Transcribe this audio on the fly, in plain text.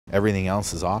everything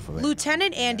else is off of it.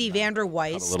 Lieutenant Andy Vander A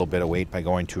Weiss little bit of weight by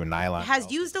going to a nylon.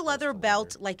 has used a leather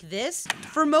belt like this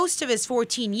for most of his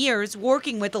 14 years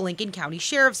working with the Lincoln County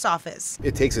Sheriff's Office.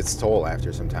 It takes its toll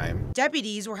after some time.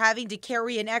 Deputies were having to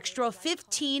carry an extra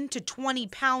 15 to 20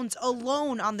 pounds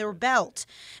alone on their belt.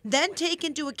 Then take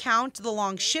into account the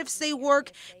long shifts they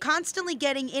work, constantly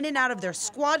getting in and out of their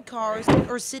squad cars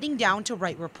or sitting down to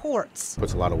write reports.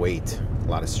 Puts a lot of weight, a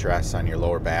lot of stress on your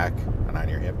lower back and on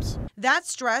your hips. That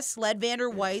stress led Vander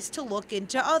Weiss to look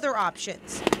into other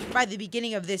options. By the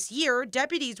beginning of this year,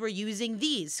 deputies were using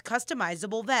these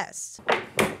customizable vests.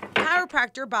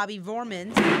 Chiropractor Bobby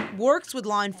Vormans works with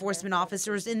law enforcement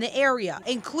officers in the area,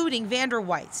 including Vander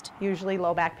Weiss. Usually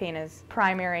low back pain is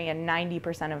primary in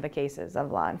 90% of the cases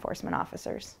of law enforcement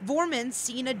officers. Vorman's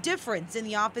seen a difference in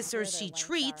the officers she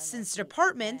treats since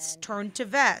departments turned to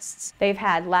vests. They've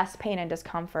had less pain and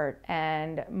discomfort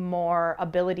and more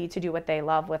ability to do what they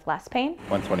love with less pain.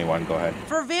 121, go ahead.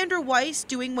 For Vander Weiss,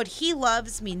 doing what he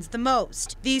loves means the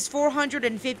most. These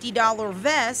 $450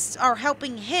 vests are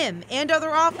helping him and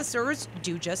other officers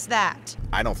do just that.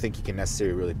 I don't think you can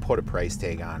necessarily really put a price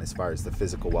tag on as far as the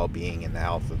physical well-being and the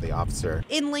health of the officer.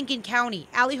 In Lincoln County,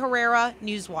 Ali Herrera,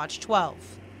 Newswatch 12.